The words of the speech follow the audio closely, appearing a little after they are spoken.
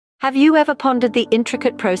Have you ever pondered the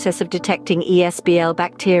intricate process of detecting ESBL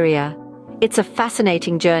bacteria? It's a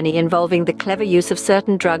fascinating journey involving the clever use of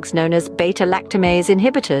certain drugs known as beta-lactamase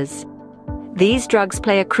inhibitors. These drugs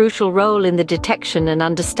play a crucial role in the detection and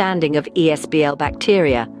understanding of ESBL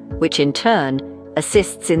bacteria, which in turn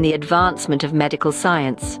assists in the advancement of medical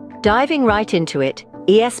science. Diving right into it,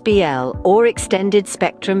 ESBL, or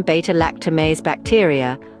extended-spectrum beta-lactamase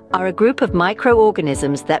bacteria, are a group of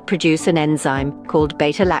microorganisms that produce an enzyme called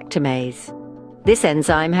beta-lactamase. This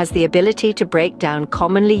enzyme has the ability to break down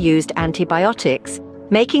commonly used antibiotics,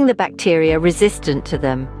 making the bacteria resistant to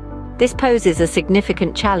them. This poses a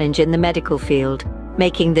significant challenge in the medical field,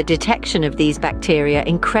 making the detection of these bacteria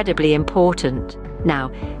incredibly important.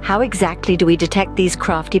 Now, how exactly do we detect these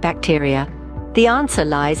crafty bacteria? The answer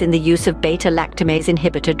lies in the use of beta-lactamase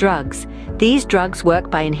inhibitor drugs. These drugs work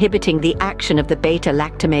by inhibiting the action of the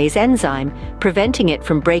beta-lactamase enzyme, preventing it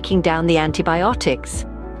from breaking down the antibiotics.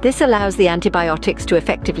 This allows the antibiotics to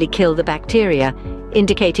effectively kill the bacteria,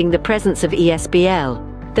 indicating the presence of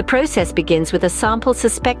ESBL. The process begins with a sample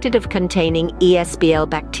suspected of containing ESBL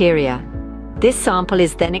bacteria. This sample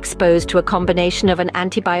is then exposed to a combination of an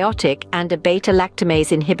antibiotic and a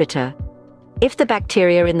beta-lactamase inhibitor. If the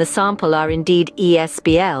bacteria in the sample are indeed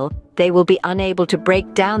ESBL, they will be unable to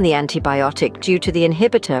break down the antibiotic due to the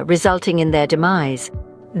inhibitor, resulting in their demise.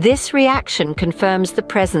 This reaction confirms the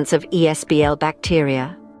presence of ESBL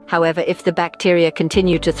bacteria. However, if the bacteria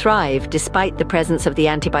continue to thrive despite the presence of the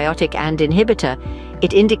antibiotic and inhibitor,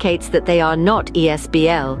 it indicates that they are not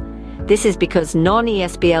ESBL. This is because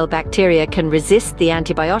non-ESBL bacteria can resist the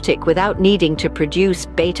antibiotic without needing to produce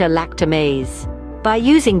beta-lactamase. By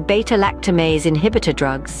using beta-lactamase inhibitor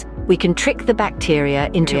drugs, we can trick the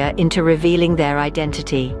bacteria into revealing their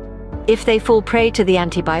identity. If they fall prey to the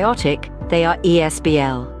antibiotic, they are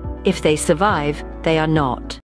ESBL. If they survive, they are not.